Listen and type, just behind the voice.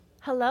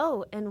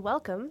Hello and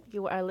welcome.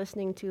 You are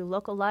listening to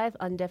Local Live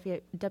on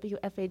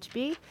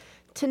WFHB.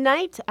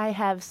 Tonight I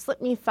have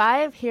Slip Me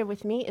 5 here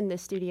with me in the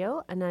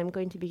studio, and I'm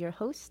going to be your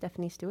host,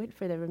 Stephanie Stewart,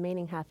 for the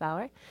remaining half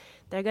hour.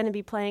 They're going to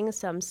be playing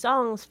some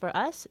songs for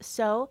us,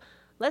 so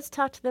let's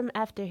talk to them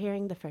after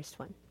hearing the first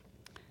one.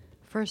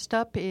 First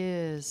up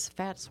is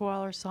Fat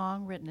Swaller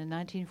Song, written in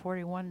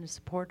 1941 in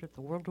support of the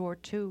World War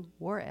II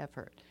war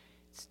effort.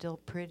 It's still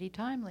pretty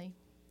timely.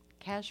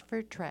 Cash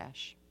for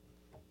Trash.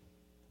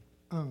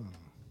 Un,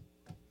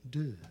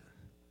 deux,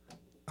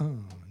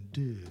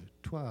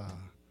 trois.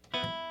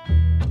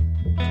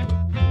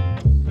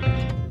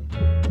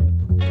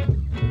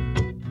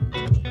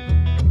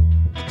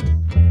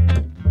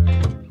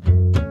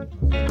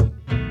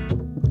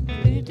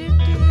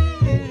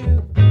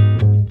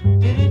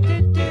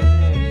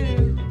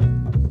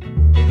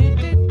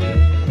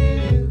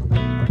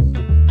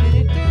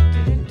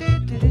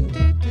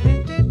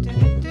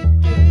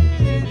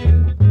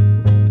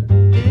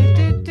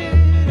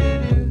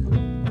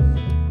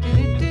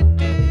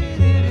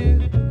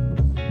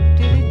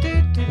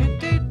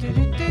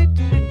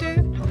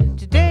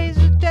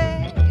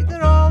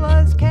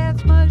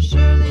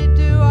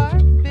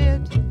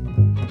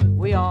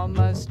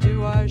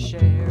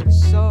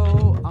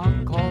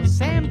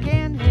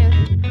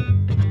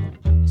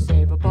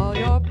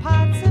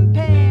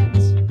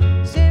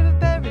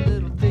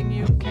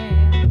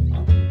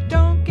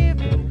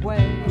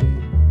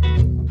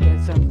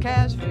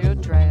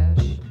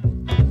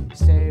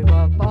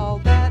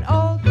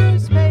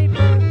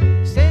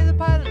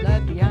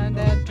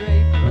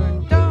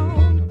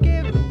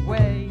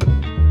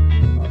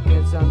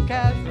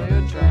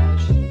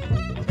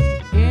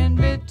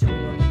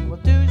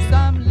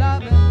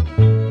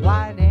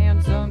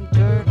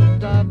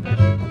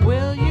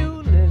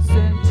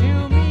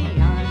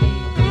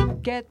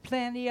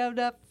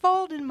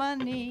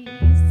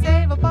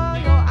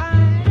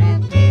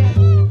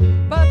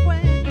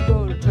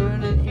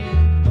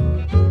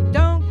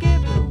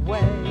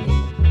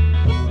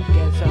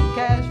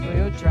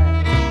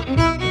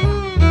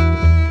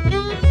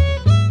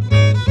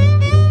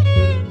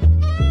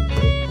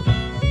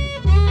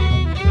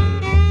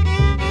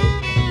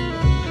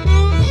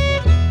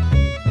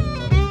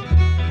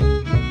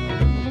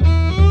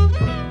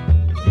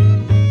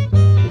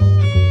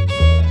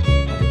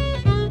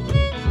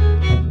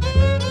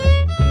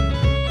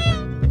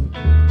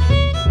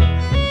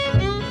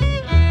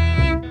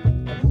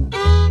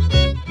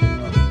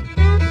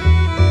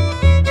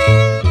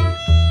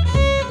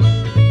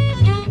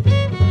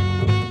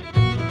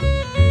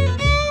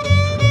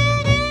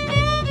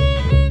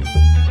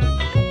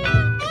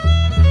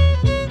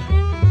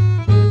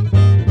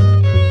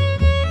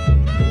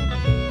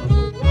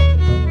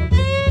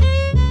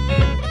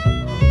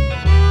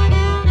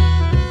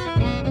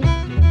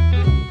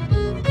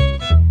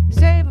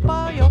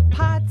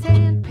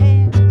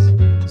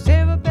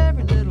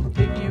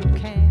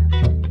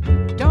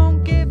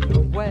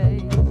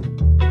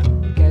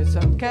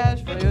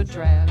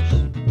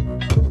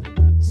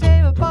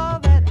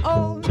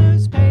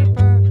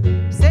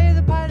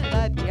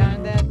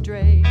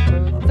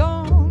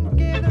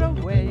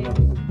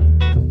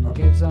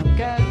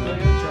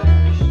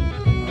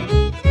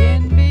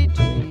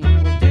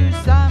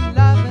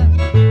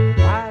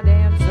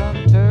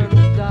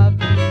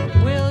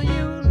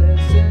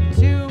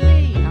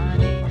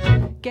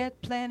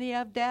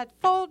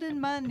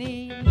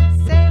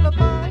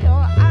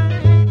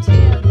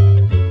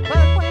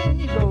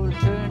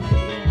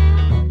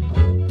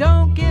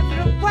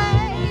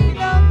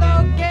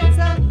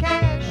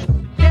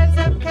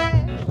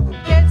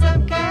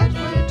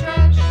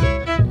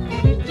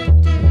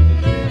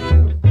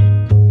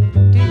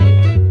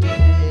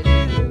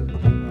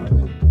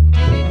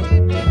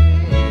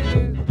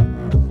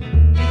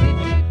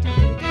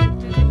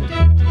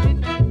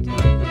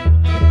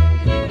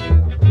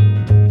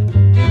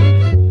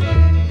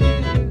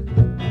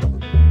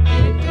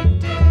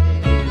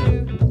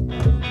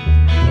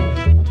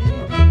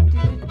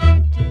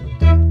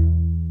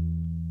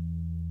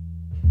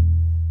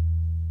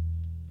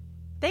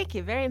 Thank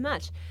you very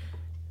much.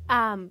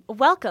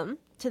 Welcome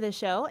to the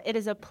show. It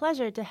is a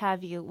pleasure to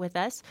have you with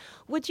us.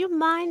 Would you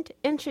mind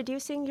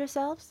introducing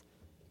yourselves?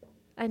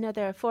 I know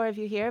there are four of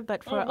you here,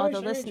 but for all the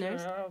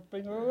listeners.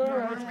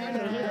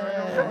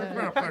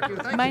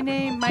 My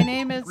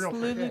name is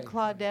Lulu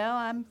Claudele.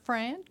 I'm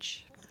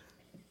French.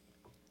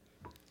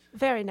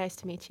 Very nice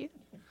to meet you.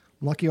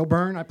 Lucky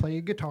O'Byrne, I play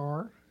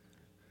guitar.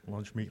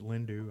 Lunchmeat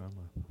Lindoo, I'm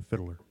a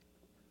fiddler.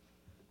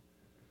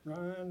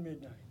 Ryan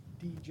Midnight,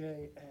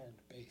 DJ and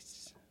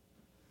bass.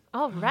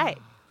 All right.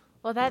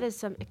 Well, that is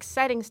some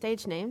exciting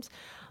stage names.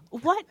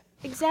 What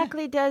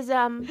exactly does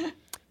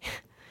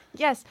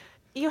Yes,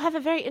 you have a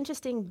very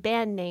interesting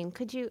band name.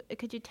 Could you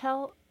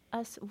tell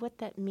us what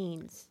that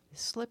means?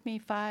 Slip Me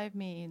 5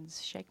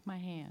 means shake my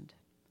hand.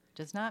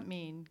 Does not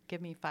mean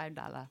give me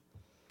 $5.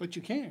 But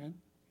you can.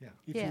 Yeah.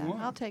 If you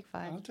want. I'll take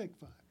 5. I'll take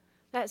 5.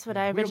 That's what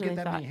I originally We don't get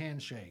that thought. many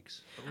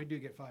handshakes, but we do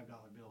get $5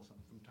 bills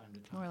from time to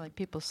time. More like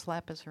people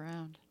slap us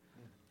around.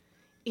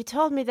 You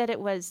told me that it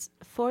was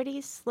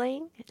 40s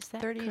slang. Is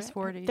that 30s,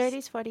 correct? 40s.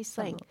 30s, 40s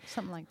slang.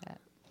 Something like that.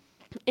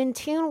 In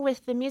tune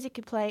with the music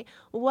you play,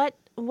 what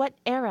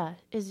era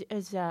is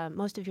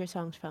most of your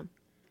songs from?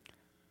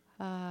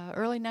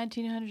 Early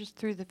 1900s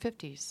through the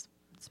 50s.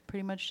 It's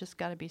pretty much just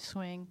got to be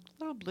swing.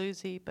 A little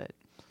bluesy, but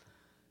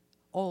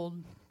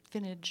old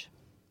vintage.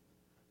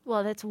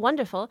 Well, that's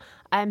wonderful.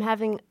 I'm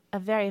having a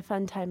very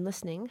fun time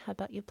listening. How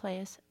about you play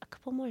us a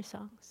couple more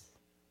songs?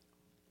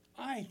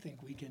 I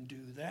think we can do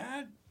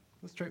that.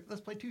 Let's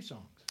play 2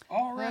 songs.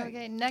 All right.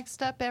 Okay,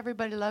 next up,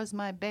 Everybody Loves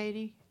My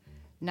Baby.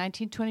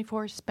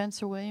 1924,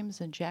 Spencer Williams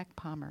and Jack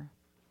Palmer.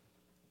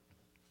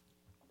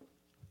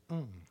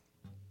 1,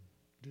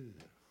 2,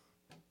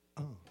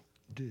 1,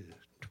 2,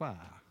 3.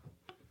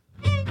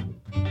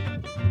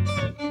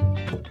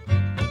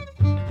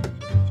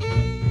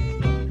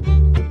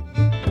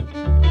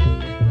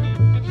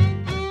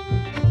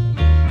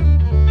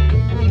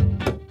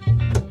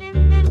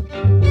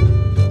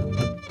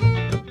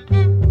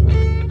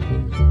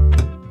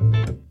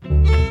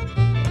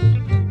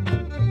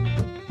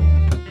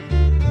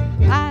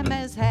 I'm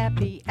as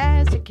happy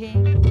as a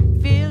king,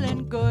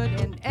 feeling good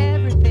in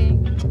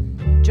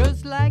everything,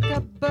 just like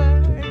a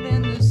bird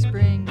in the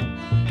spring.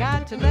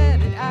 Got to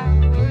let it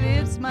out,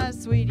 it's my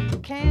sweetie,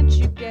 can't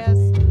you guess?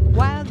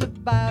 Wild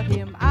about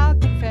him, I'll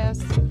confess.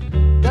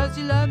 Does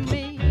he love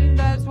me?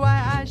 That's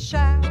why I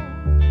shout.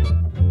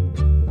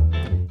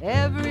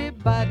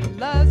 Everybody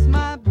loves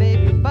my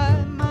baby,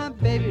 but my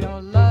baby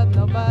don't love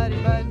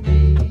nobody but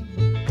me.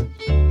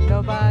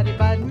 Nobody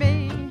but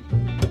me.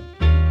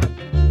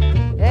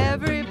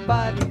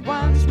 Everybody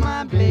wants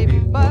my baby,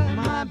 but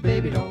my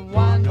baby don't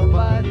want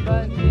nobody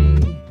but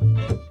me.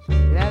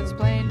 That's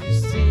plain to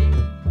see.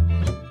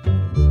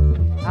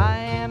 I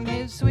am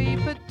his sweet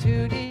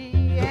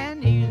patootie,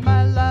 and he's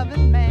my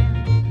loving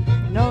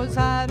man. Knows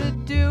how to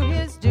do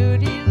his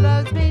duty,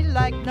 loves me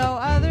like no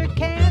other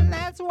can.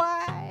 That's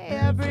why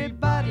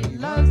everybody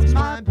loves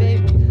my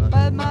baby,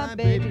 but my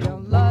baby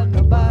don't love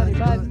nobody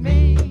but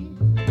me.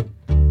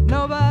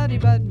 Nobody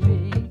but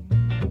me.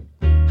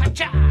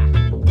 Ha-cha!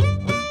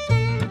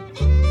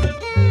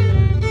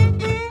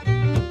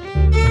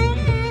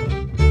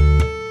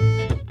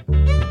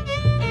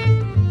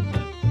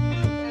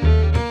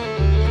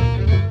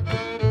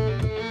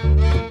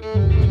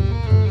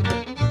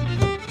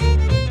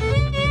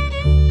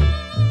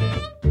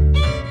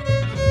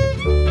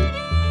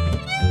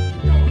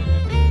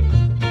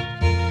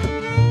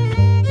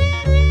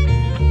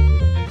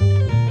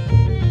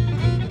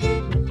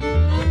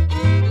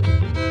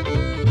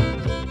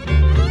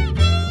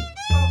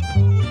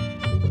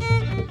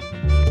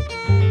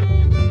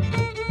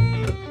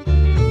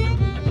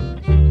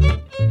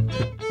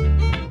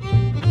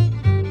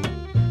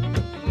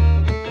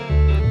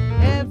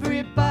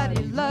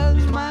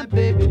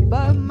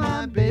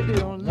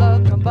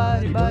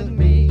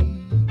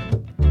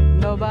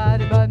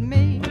 Nobody but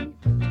me.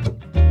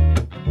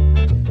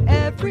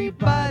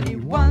 Everybody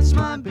wants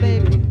my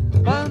baby,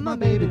 but my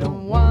baby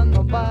don't want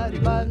nobody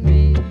but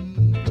me.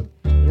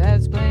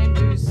 That's plain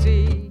to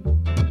see.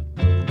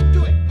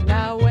 Do it.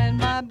 Now when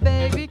my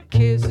baby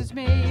kisses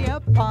me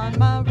upon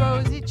my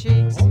rosy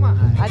cheeks, Oh my.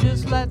 I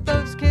just let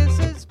those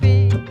kisses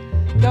be.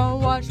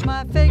 Don't wash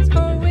my face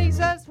for weeks,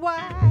 that's why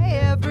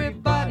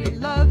everybody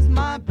loves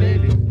my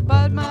baby,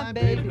 but my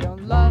baby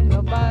don't love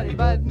nobody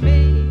but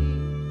me.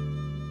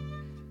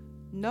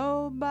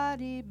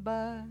 Nobody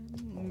but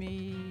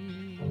me.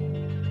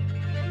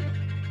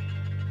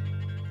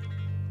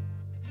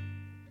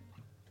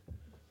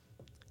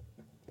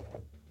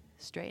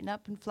 Straighten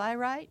Up and Fly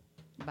Right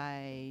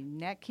by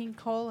Nat King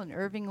Cole and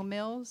Irving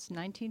Mills,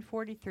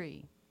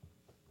 1943.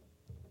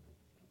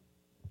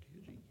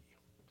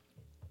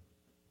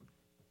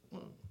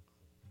 1,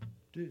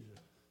 2,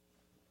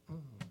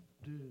 1,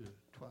 2,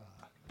 3.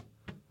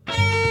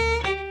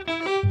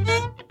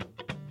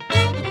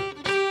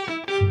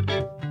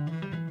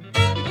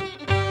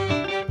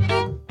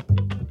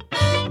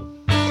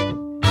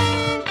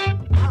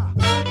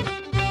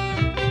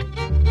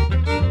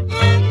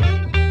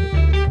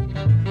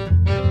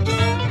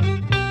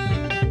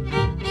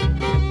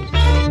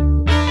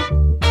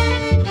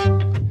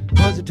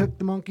 Buzzer took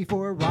the monkey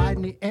for a ride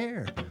in the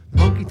air. The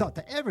monkey thought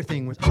that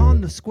everything was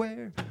on the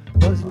square.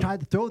 Buzzer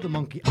tried to throw the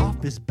monkey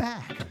off his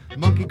back. The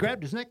monkey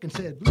grabbed his neck and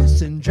said,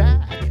 "Listen,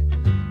 Jack,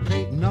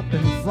 straighten up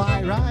and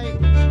fly right.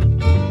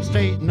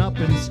 Straighten up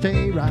and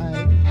stay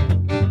right.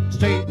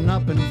 Straighten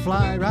up and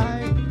fly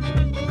right.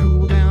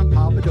 Cool down,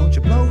 Papa, don't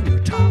you blow your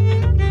top.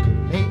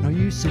 Ain't no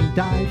use in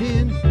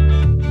diving.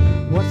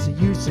 What's the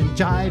use in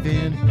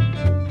jiving?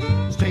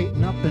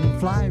 Straighten up and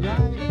fly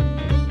right.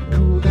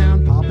 Cool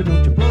down, Papa,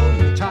 don't you blow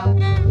your top."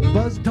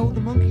 Buzz told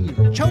the monkey,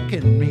 "You're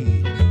choking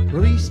me.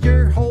 Release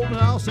your hold and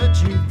I'll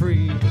set you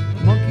free."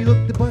 The monkey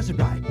looked the buzzard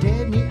right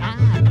dead in the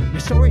eye. "Your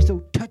story's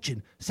so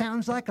touching,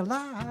 sounds like a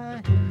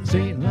lie.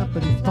 Straighten up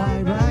and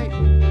fly right.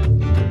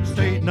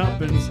 Straighten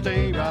up and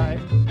stay right.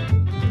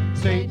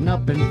 Straighten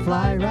up and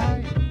fly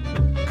right.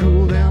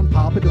 Cool down,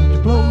 Papa, don't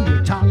you blow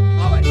your top."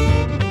 All right.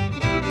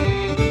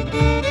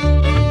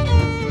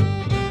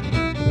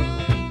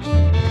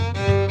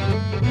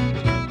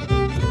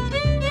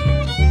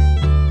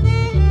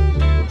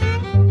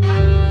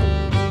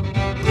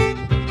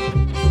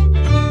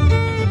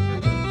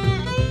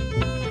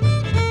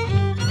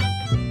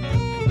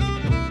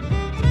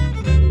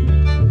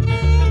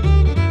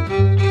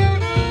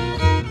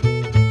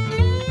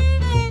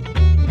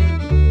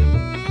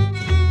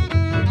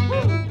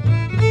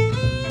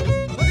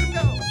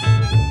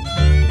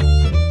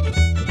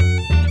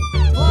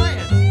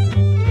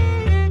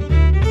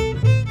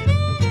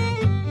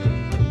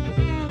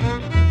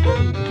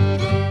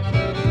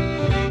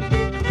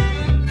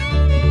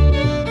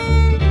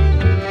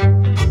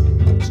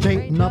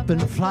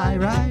 and fly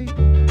right.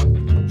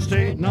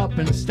 Straighten up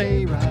and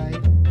stay right.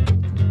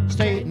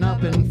 Straighten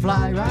up and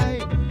fly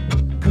right.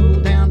 Cool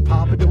down,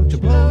 Papa, don't you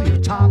blow your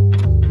top.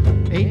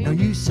 Ain't no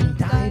use in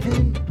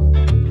diving.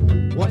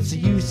 What's the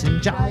use in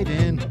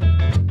jiving?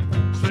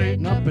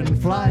 Straighten up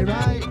and fly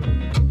right.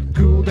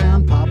 Cool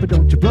down, Papa,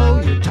 don't you blow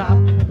your top.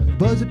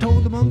 Buzzer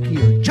told the monkey,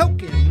 you're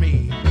joking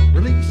me.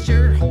 Release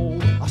your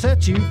hold, I'll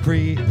set you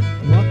free.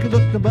 Monkey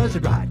looked the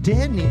buzzard right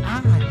dead in the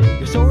eye.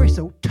 Your story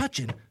so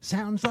touching,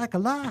 sounds like a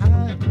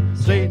lie.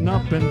 Straighten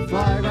up and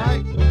fly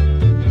right.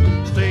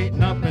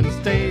 Straighten up and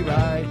stay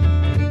right.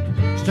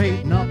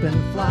 Straighten up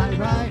and fly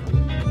right.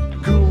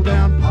 Cool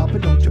down, Papa,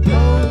 don't you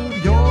blow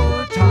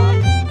your top.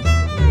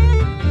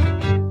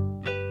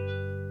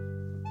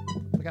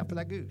 Look out for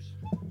that goose.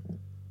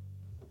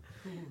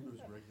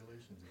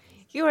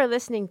 You are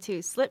listening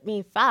to Slip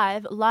Me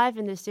 5 live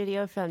in the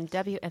studio from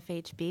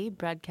WFHB,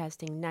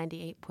 broadcasting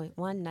 98.1,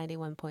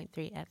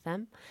 91.3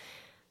 FM.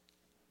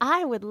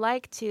 I would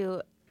like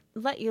to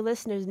let you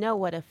listeners know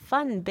what a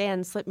fun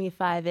band Slip Me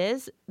 5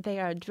 is.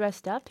 They are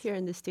dressed up here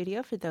in the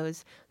studio for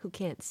those who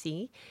can't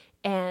see,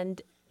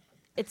 and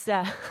it's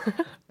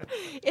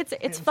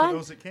it's fun. For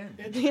those that can.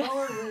 It's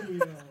color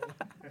radio.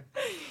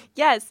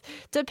 Yes,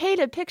 to paint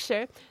a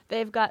picture,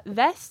 they've got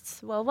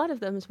vests. Well, one of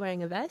them is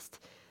wearing a vest.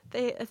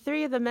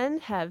 Three of the men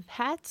have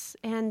hats,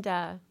 and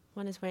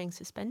one is wearing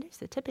suspenders.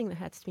 They're tipping their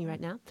hats to me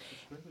right now.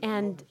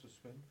 And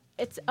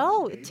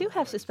two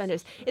have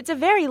suspenders. It's a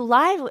very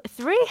lively,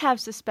 three have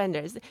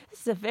suspenders.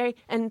 This is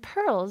and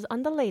pearls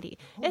on the lady.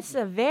 It's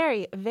a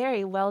very,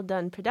 very well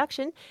done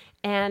production.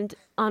 And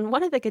on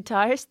one of the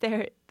guitars,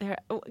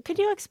 could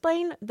you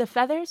explain the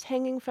feathers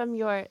hanging from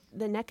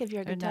the neck of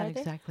your They're guitar? not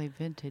exactly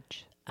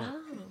vintage. Oh.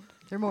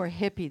 They're more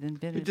hippie than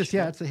vintage.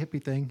 It's a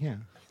hippie thing, yeah.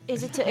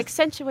 Is it to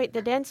accentuate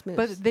the dance moves?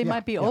 But they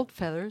might be old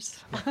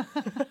feathers.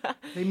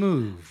 They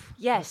move.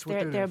 Yes,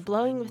 they're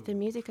blowing with the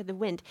music of the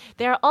wind.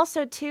 There are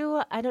also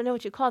two, I don't know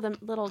what you call them,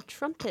 little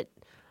trumpet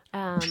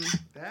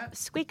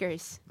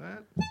squeakers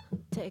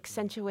to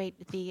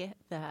accentuate the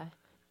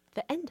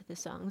end of the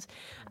songs.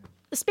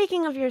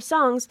 Speaking of your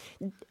songs,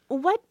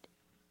 what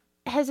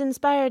has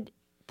inspired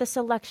the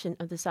selection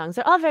of the songs?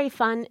 They're all very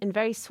fun and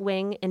very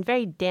swing and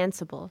very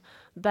danceable,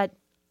 but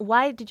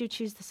why did you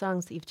choose the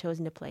songs that you've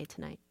chosen to play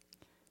tonight?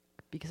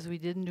 Because we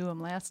didn't do them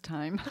last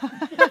time. Well,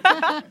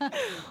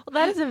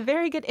 that is a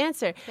very good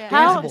answer. Yeah.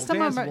 How? Danceable. Some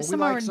we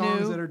are like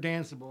songs new. that are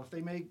danceable. If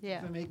they make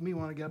me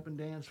want to get up and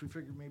dance, we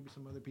figure maybe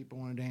some other people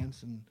want to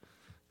dance, and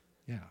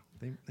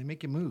they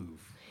make you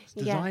move. It's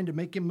designed to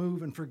make you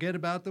move and forget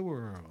about the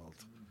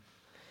world.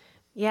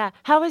 Yeah.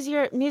 How has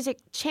your music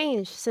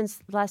changed since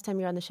the last time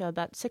you were on the show,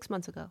 about 6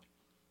 months ago?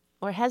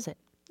 Or has it?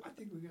 I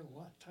think we got a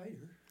lot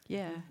tighter.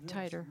 Yeah,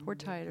 tighter. We're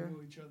tighter. We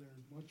know each other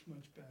much,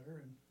 much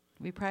better. And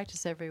We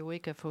practice every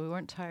week. If we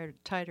weren't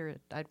tighter,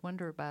 I'd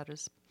wonder about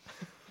us.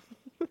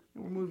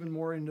 We're moving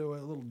more into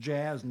a little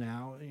jazz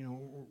now. You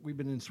know, we've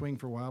been in swing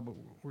for a while, but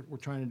we're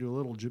trying to do a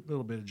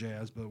little bit of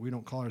jazz, but we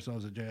don't call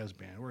ourselves a jazz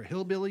band. We're a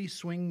hillbilly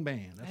swing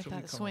band. That's I what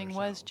we thought call swing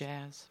ourselves. was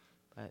jazz,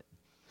 but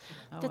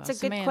That's a good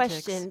semantics.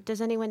 question. Does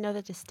anyone know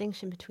the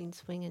distinction between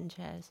swing and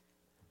jazz?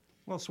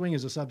 Well, swing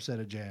is a subset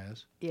of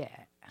jazz, Yeah.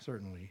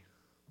 certainly.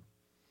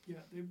 yeah,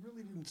 they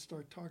really didn't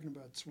start talking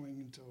about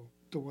swing until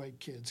the white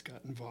kids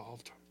got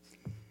involved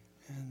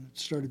and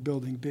started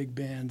building big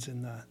bands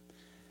in the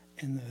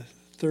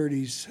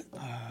 30s,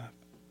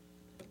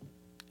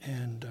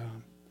 and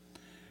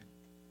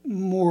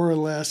more or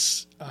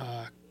less,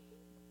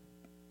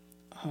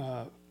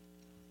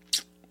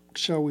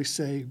 shall we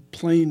say,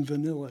 plain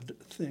vanilla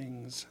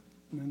things.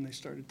 And then they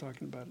started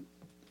talking about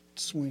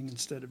swing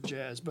instead of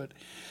jazz. But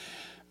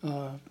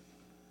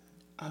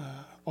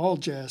all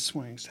jazz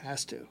swings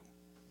has to.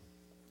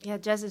 Yeah,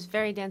 jazz is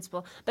very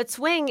danceable. But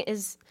swing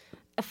is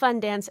a fun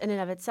dance in and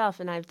of itself,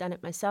 and I've done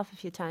it myself a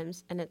few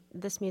times, and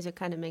this music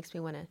kind of makes me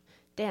want to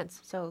dance.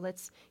 So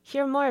let's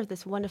hear more of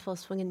this wonderful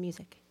swinging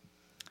music.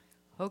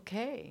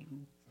 Okay.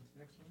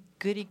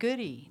 Goody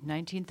Goody,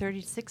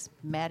 1936,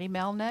 Matty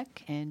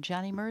Melnick and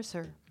Johnny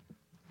Mercer.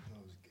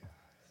 Those guys.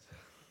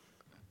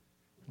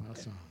 Well,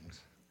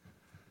 songs.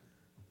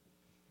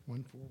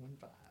 1 4 1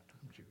 5.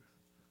 Don't you?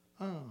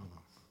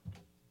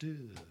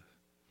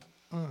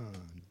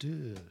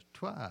 2,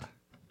 3.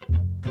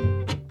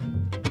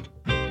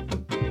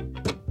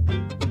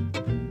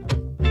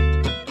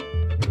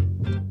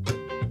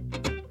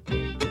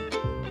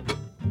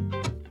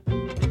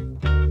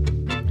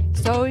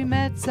 So you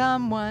met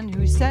someone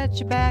who set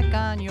you back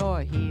on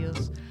your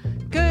heels.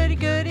 Goody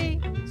goody.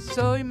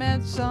 So you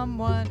met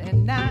someone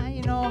and now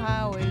you know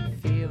how it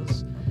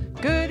feels.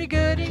 Goody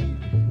goody.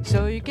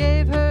 So you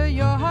gave her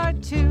your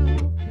heart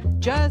too,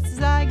 just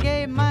as I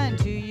gave mine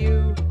to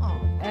you.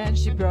 And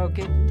she broke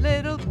it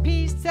little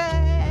pieces.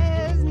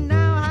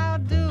 Now how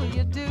do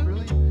you do?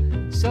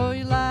 Really? So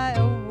you lie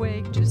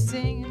awake just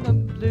singing the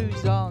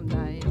blues all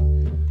night.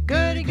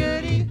 Goody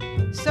goody.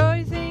 So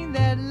you think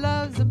that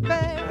love's a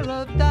barrel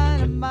of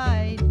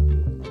dynamite.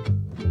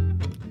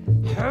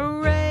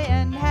 Hooray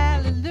and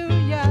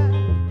hallelujah,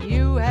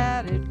 you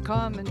had it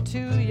coming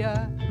to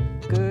ya.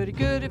 Goody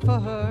goody for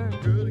her,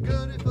 Goody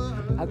goody for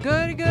her, a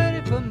goody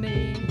goody for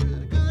me.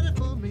 goody goody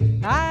for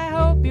me. I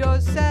hope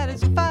you're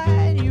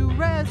satisfied, you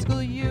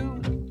rascal,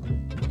 you.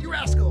 You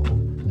rascal!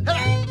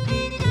 Hey!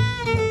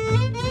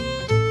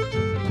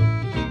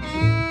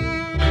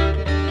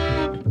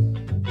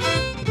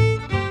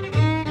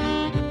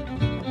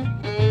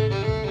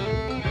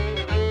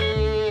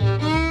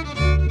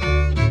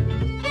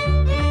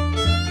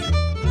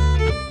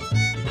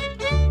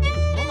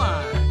 Oh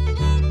my!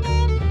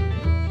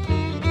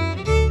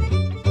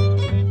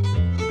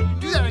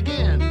 Do that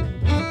again.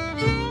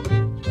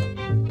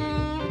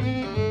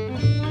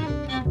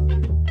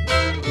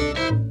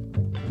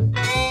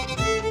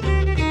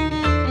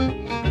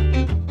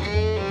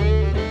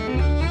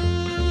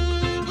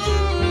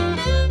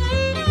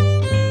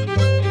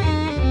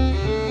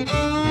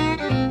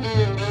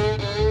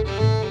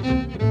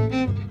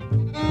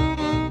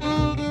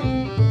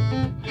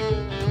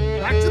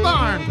 Back to the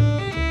barn.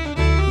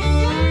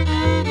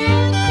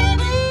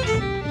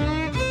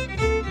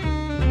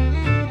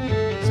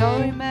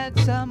 So you met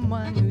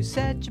someone who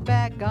set you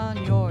back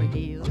on your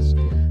heels.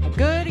 A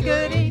goody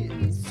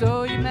goody.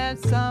 So you met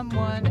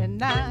someone and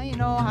now you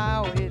know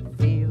how it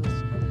feels.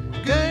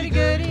 Goody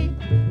goody.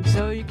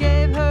 So you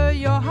gave her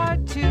your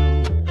heart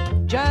too,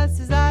 just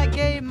as I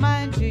gave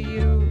mine to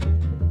you.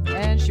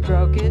 And she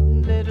broke it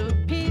in little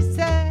pieces.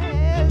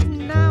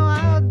 Now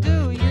I'll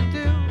do you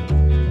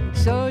do.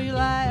 So you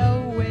lie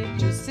awake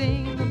just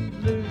sing the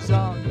blues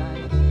all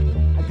night.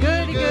 A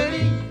goody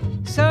goody.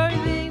 So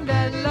you think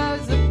that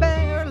love's a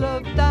barrel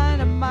of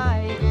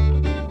dynamite.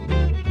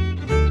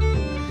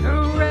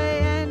 Hooray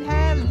and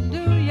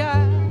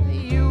hallelujah,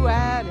 you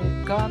had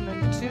it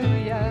coming to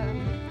ya.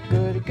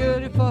 Goody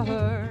goody for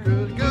her,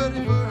 Goody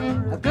goody for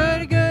her, a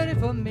goody goody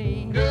for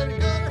me. goody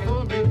goody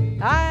for me.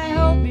 I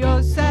hope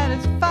you're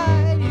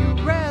satisfied, you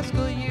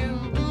rascal, you.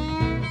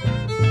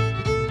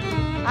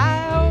 I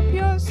hope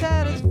you're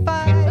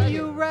satisfied,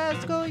 you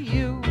rascal,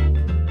 you.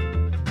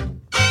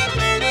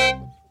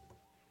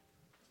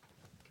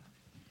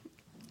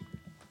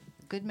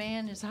 Good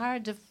Man is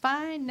Hard to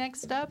Find,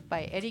 next up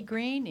by Eddie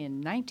Green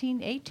in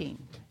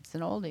 1918. It's an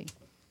oldie.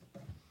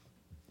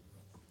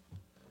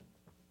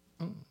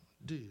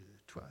 Deux,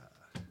 trois.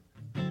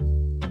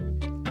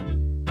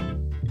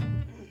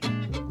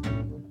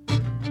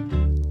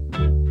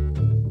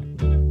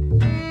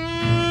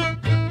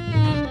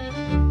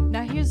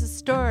 Now here's a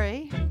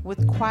story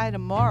with quite a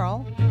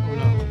moral, Oh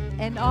no.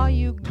 and all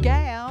you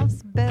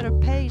gals better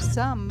pay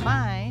some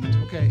mind.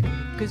 Okay.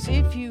 'Cause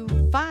if you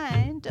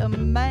find a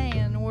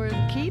man worth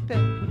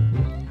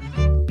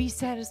keeping, be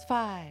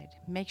satisfied.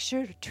 Make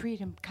sure to treat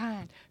him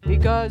kind.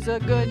 Because a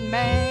good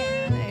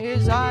man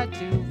is hard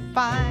to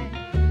find.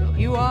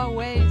 You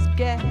always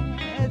get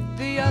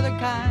the other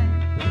kind.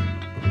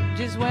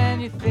 Just when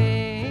you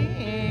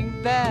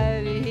think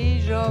that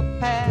he's your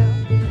pal,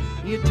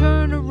 you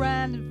turn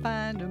around and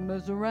find him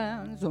as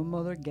around some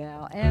other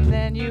gal. And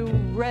then you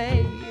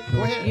rave,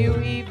 Go ahead. you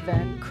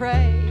even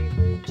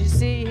crave to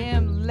see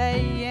him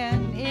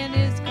laying in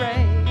his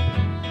grave.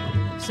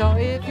 So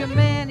if your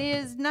man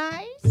is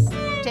nice,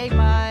 take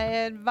my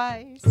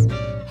advice.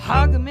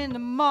 Hug him in the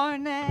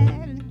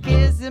morning,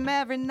 kiss him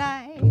every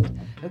night.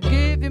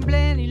 Give him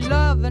plenty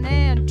loving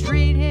and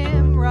treat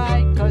him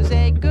right. 'Cause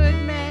a good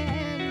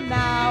man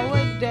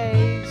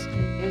nowadays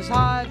is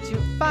hard to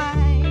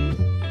find.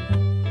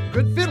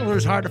 Good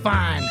fiddler's hard to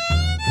find.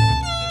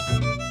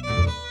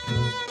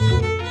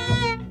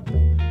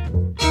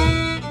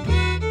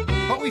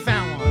 But we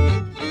found one.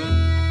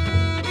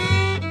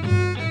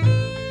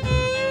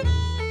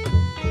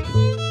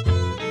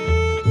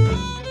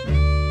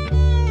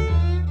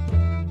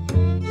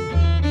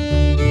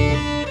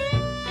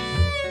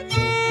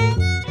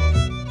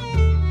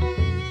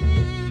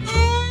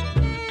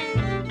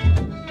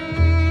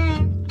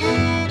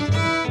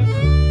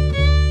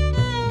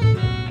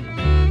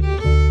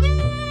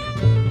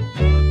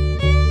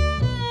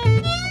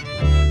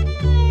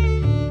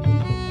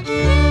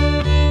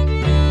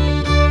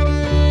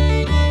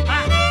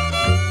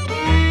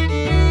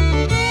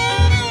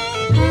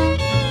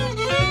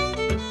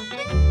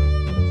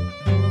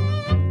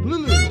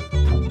 Lulu.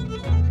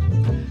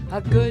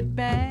 A good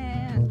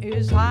man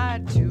is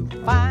hard to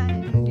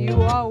find.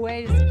 You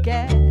always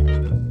get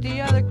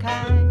the other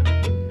kind.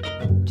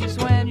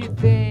 Just when you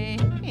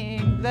think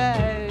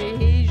that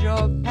he's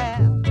your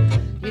pal,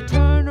 you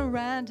turn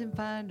around and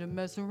find him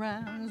mess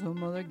around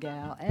some other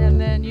gal. And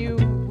then you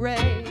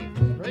rave,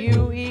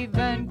 you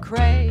even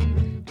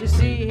crave to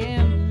see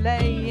him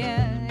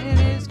laying in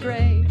his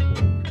grave.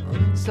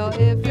 So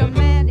if your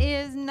man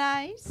is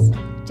nice,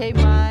 take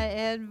my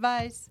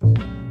advice.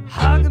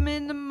 Hug him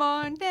in the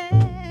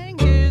morning,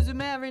 kiss him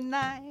every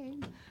night.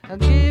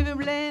 Give him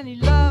plenty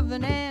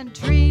loving and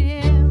treat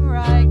him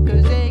right.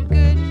 'Cause a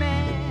good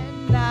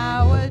man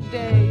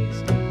nowadays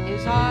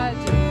is hard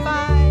to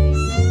find.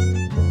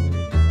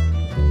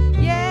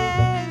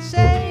 Yes,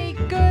 a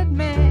good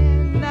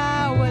man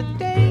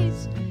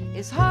nowadays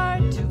is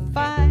hard to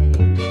find.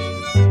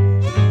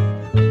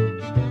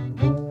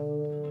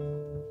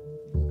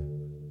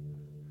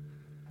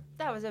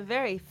 That was a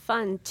very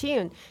fun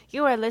tune.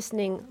 You are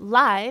listening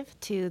live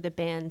to the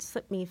band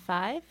Slip Me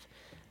 5,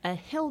 a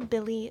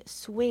hillbilly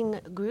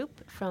swing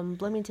group from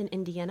Bloomington,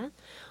 Indiana.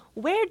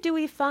 Where do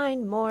we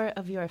find more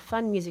of your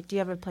fun music? Do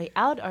you ever play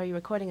out? Are you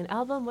recording an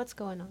album? What's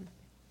going on?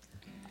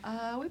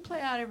 We play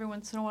out every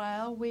once in a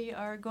while. We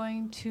are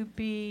going to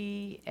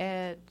be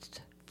at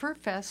Fur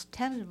Fest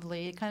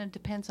tentatively. It kind of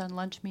depends on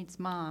Lunchmeat's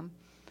mom.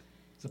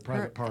 It's a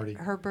private party.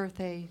 Her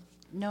birthday.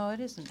 No, it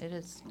isn't. It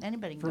is.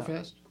 Anybody can Fur go.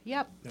 Fest?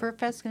 Yep. Fur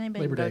Fest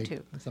anybody Labor can Day. go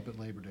to. It's up at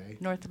Labor Day.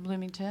 North of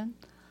Bloomington.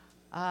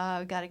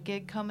 We got a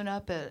gig coming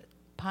up at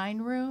Pine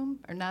Room,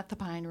 or not the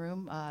Pine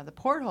Room, the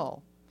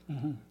Porthole.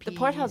 Mm-hmm. The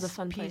Porthole's a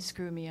fun place.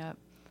 Screw me up.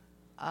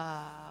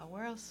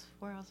 Where else?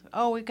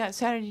 Oh, we've got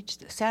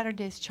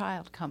Saturday's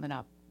Child coming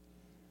up.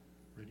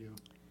 Radio.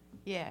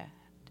 Yeah,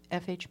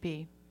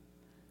 FHB.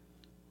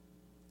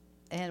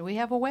 And we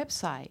have a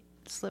website,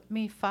 Slip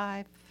Me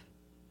 5.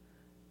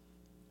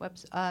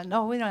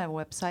 No, we don't have a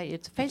website.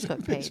 It's a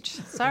Facebook page.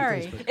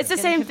 Sorry. It's the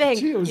same thing.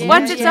 Gee,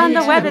 Once it's on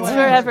the web, it's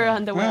forever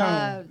on the web.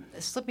 Wow.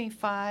 Slip Me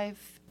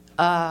 5.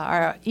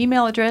 Our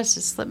email address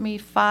is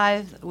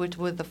slipme5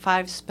 with the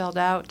 5 spelled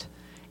out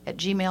at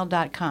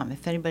gmail.com.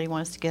 If anybody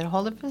wants to get a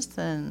hold of us,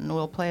 then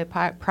we'll play a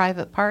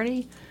private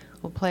party.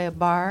 We'll play a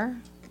bar.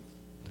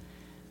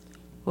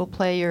 We'll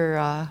play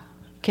your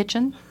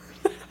kitchen.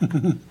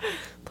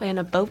 Play in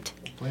a boat.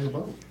 Play in a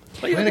boat.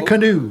 Play in a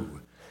canoe.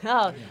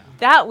 Oh,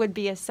 that would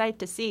be a sight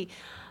to see.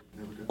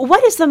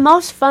 What is the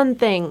most fun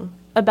thing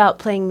about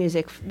playing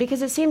music?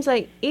 Because it seems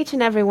like each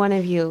and every one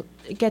of you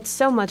gets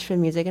so much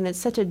from music, and it's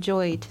such a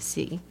joy to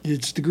see.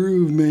 It's the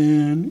groove,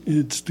 man.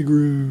 It's the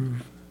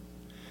groove.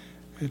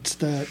 It's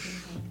that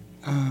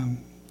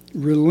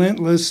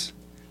relentless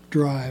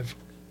drive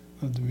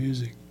of the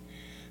music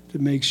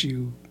that makes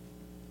you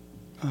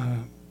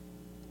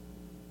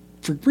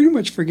pretty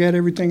much forget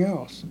everything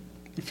else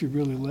if you're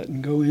really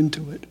letting go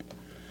into it.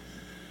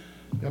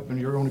 Yep, and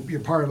you're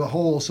part of the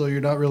whole, so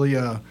you're not really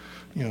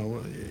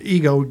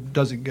ego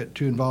doesn't get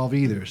too involved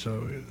either.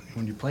 So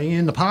when you play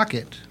in the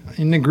pocket,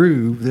 in the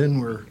groove, then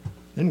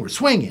we're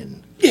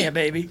swinging. Yeah,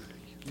 baby.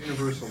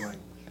 Universal language.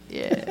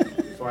 Yeah.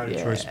 If I had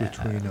a choice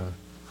between an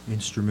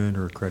instrument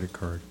or a credit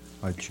card,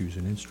 I'd choose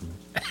an instrument.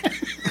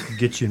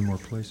 Get you in more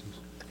places.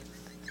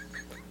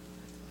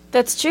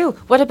 That's true.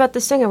 What about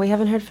the singer? We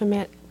haven't heard from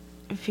yet.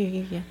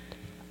 Yet.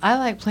 I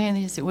like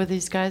playing with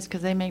these guys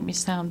because they make me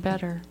sound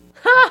better.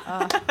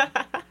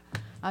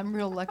 I'm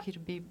real lucky to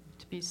be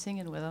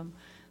singing with them.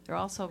 They're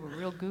also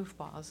real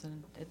goofballs,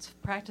 and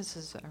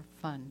practices are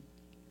fun.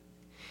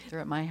 They're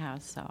at my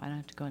house, so I don't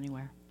have to go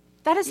anywhere.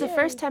 That is the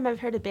first time I've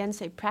heard a band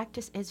say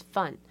practice is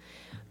fun.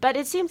 But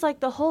it seems like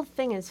the whole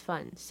thing is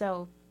fun.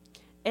 So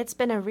it's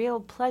been a real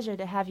pleasure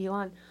to have you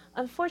on.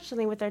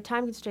 Unfortunately, with our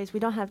time constraints, we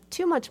don't have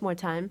too much more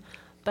time.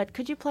 But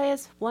could you play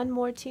us one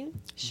more tune?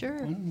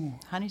 Sure.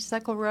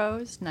 Honeysuckle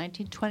Rose,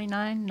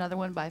 1929, another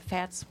one by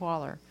Fat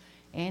Swaller.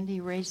 Andy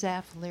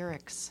Razaf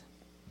lyrics.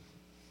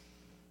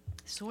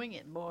 Swing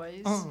it,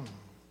 boys. 1,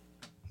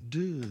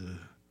 2,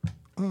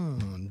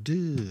 1,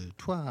 2,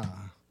 3.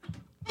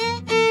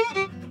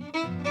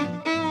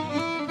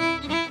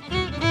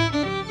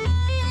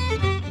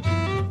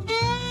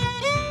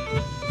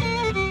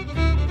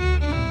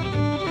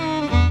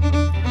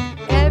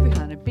 Every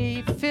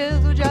honeybee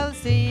fills with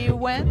jealousy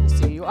when they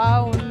see you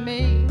out with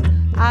me.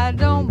 I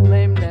don't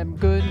blame them,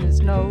 goodness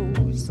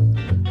knows.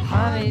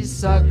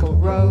 Honeysuckle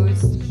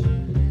Rose.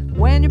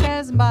 When you're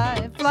passing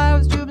by,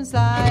 flowers droop and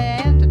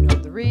sigh, and to know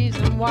the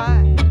reason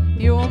why,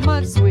 you're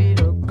much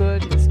sweeter,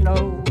 goodness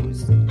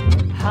knows.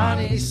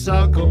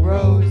 Honeysuckle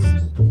Rose.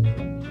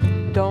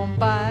 Don't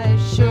buy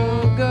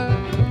sugar,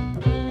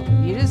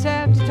 you just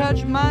have to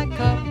touch my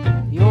cup.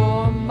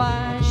 You're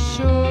my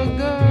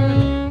sugar.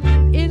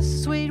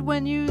 It's sweet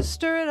when you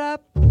stir it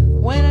up.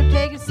 When I'm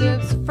taking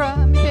sips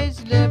from your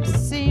tasty lips,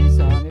 seems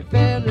on your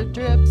fairly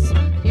drips.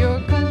 Your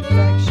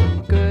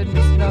confection,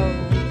 goodness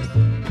knows.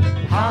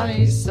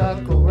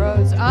 Honeysuckle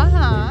Rose,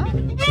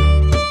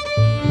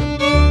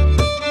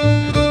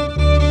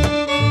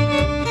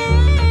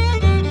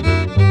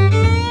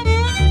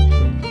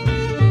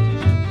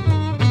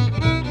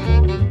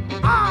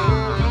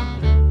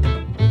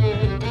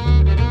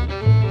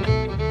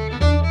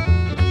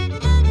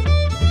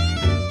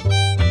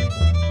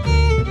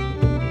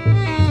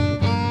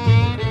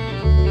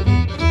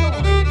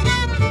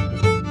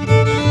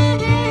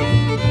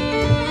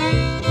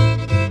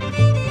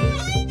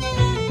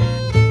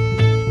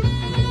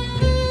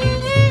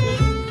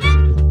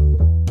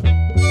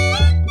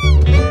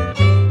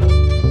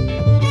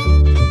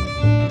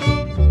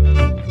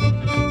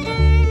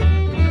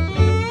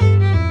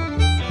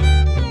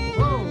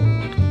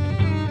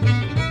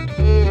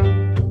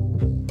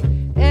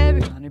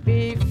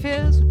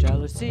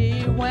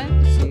 jealousy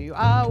when they see you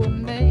out with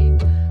me.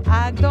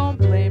 I don't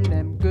blame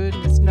them,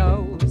 goodness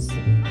knows.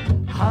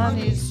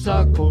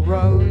 Honeysuckle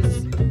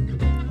Rose.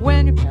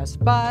 When you pass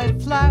by, the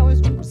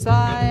flowers droop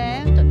sigh,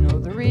 and I know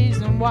the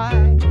reason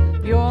why.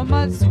 You're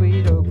much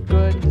sweeter,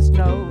 goodness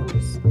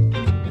knows.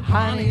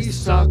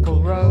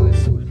 Honeysuckle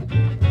Rose.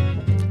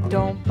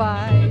 Don't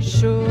buy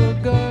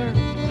sugar,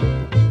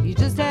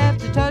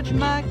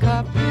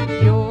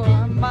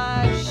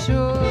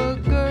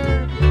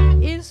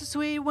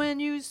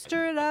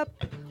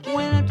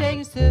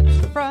 taking sips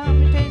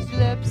from your tasty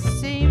lips.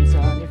 Seams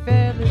on your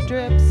feather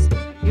drips.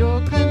 Your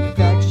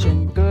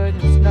confection,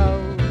 goodness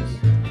knows.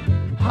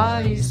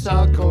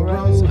 Honeysuckle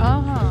rose.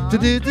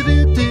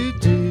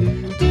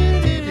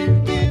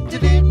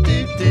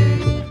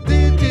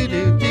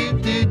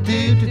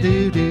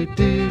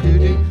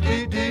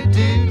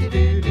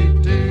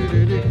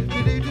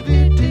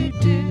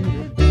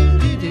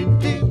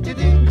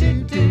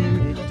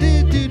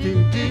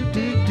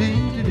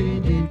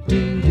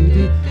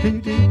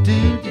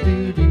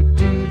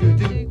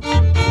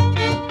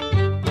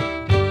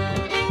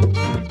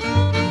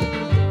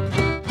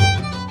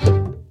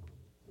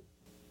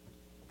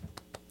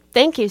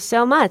 Thank you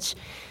so much.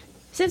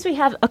 Since we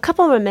have a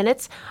couple more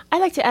minutes, I'd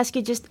like to ask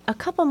you just a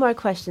couple more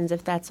questions,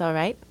 if that's all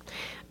right.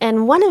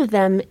 And one of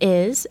them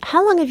is,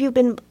 how long have you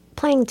been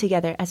playing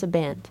together as a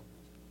band?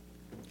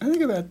 I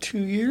think about 2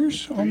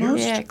 years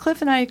almost. Yeah,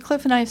 Cliff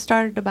and I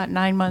started about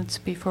 9 months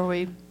before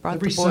we brought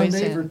Every the boys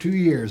Sunday in. for 2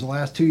 years, the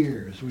last 2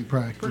 years, we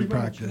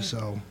practice.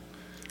 So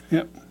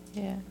Yep.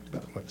 Yeah,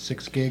 about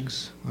 6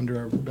 gigs under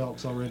our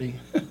belts already.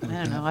 I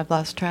don't know. I've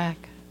lost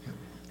track.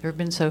 There have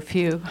been so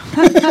few.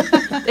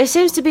 There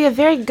seems to be a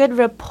very good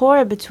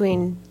rapport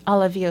between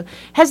all of you.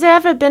 Has there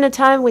ever been a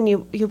time when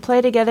you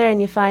play together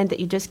and you find that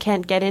you just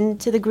can't get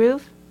into the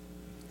groove?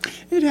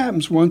 It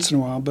happens once in a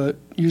while, but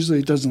usually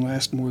it doesn't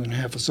last more than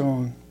half a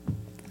song.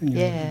 You know,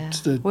 Yeah, it's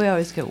the- we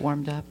always get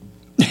warmed up.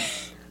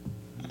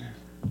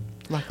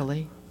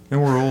 Luckily.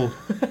 And we're old.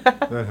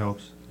 That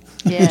helps.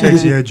 Yeah.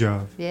 Takes the edge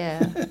off.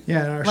 Yeah.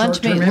 Yeah, and our Lunch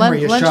short-term meat-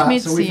 memory is lunch shot,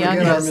 meat's so we the forget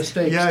our youngest.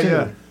 mistakes Yeah, too.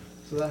 yeah.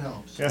 So that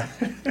helps. Yeah.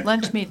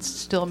 Lunchmeat's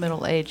still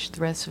middle-aged. The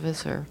rest of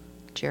us are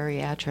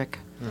geriatric.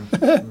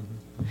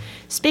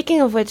 Speaking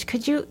of which,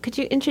 could you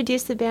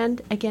introduce the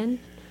band again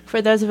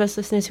for those of us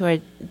listeners who are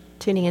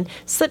tuning in?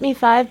 Slip Me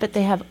Five, but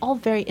they have all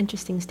very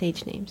interesting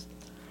stage names.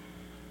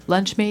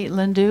 Lunchmeat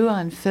Lindoo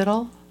on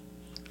fiddle.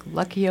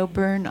 Lucky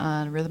O'Byrne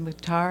on rhythm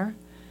guitar.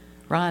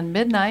 Ron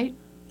Midnight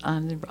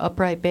on the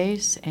upright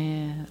bass.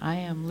 And I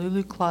am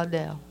Lulu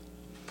Claudele.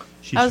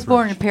 She's I was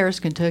born in French. Paris,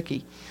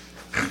 Kentucky.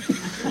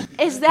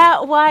 Is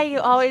that why you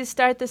always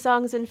start the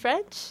songs in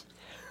French?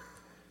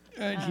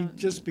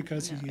 just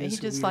because he He is.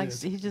 just who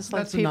likes he is. he just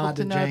That's likes a people nod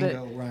to to know that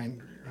Django,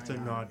 Ryan. It's a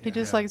nod. he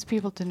just likes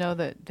people to know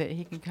that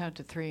he can count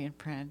to 3 in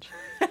French.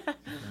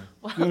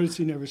 Notice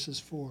he never says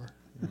 4.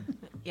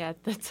 Yeah,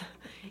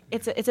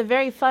 it's a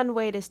very fun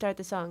way to start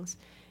the songs.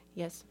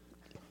 Yes.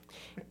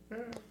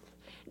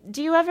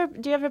 Do you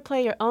ever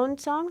play your own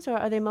songs, or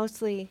are they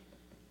mostly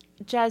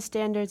jazz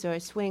standards or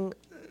swing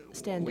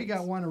standards? We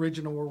got one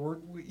original where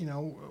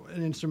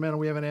an instrumental.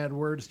 We haven't added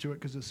words to it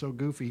because it's so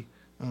goofy.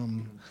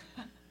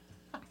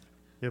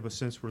 Yeah, but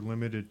since we're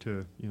limited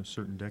to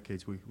certain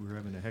decades, we're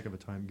having a heck of a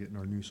time getting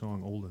our new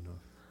song old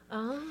enough.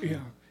 Oh. Yeah.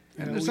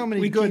 And there's so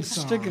many we good keep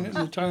sticking it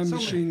in the time So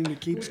machine, and it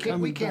keeps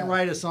coming We can't back.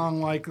 write a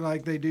song like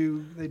they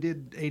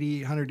did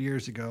 80, 100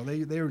 years ago.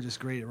 They were just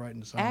great at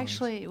writing songs.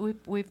 Actually,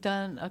 we've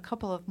done a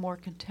couple of more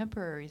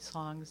contemporary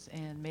songs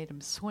and made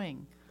them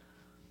swing.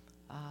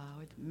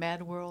 With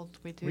Mad World,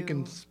 we do we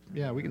can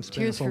spin a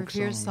Tears for folk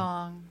Fears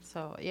song.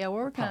 song. So yeah,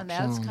 we're working Pop on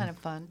that. It's song. kind of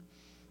fun.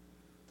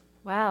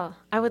 Wow,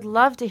 I would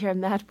love to hear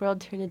Mad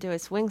World turn into a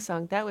swing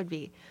song. That would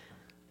be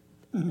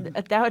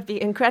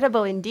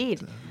incredible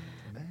indeed.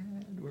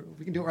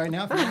 We can do it right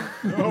now.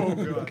 If you want. Oh,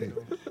 God. Okay.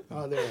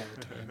 Oh, they're out of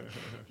time.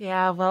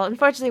 Yeah, well,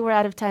 unfortunately, we're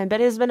out of time,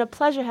 but it has been a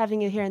pleasure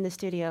having you here in the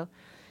studio.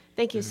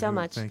 Thank you so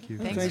much. Thank you.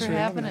 Thanks for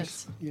having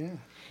us. Yeah.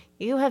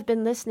 You have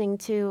been listening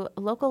to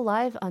Local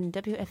Live on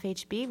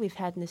WFHB. We've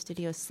had in the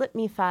studio Slip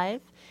Me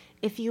Five.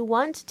 If you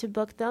want to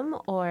book them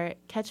or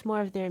catch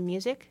more of their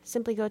music,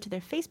 simply go to their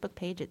Facebook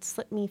page. It's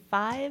Slip Me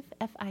Five,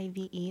 Five.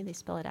 They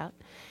spell it out.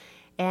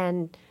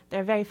 And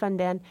they're a very fun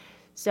band.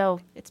 So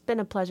it's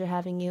been a pleasure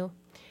having you.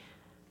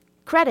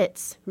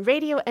 Credits.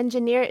 Radio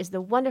engineer is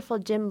the wonderful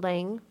Jim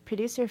Lang.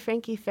 Producer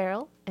Frankie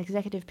Farrell.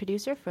 Executive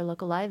producer for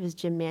Local Live is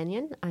Jim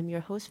Mannion. I'm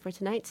your host for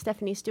tonight,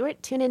 Stephanie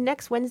Stewart. Tune in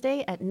next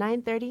Wednesday at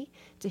 9:30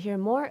 to hear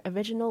more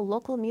original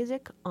local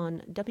music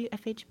on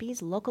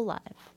WFHB's Local Live.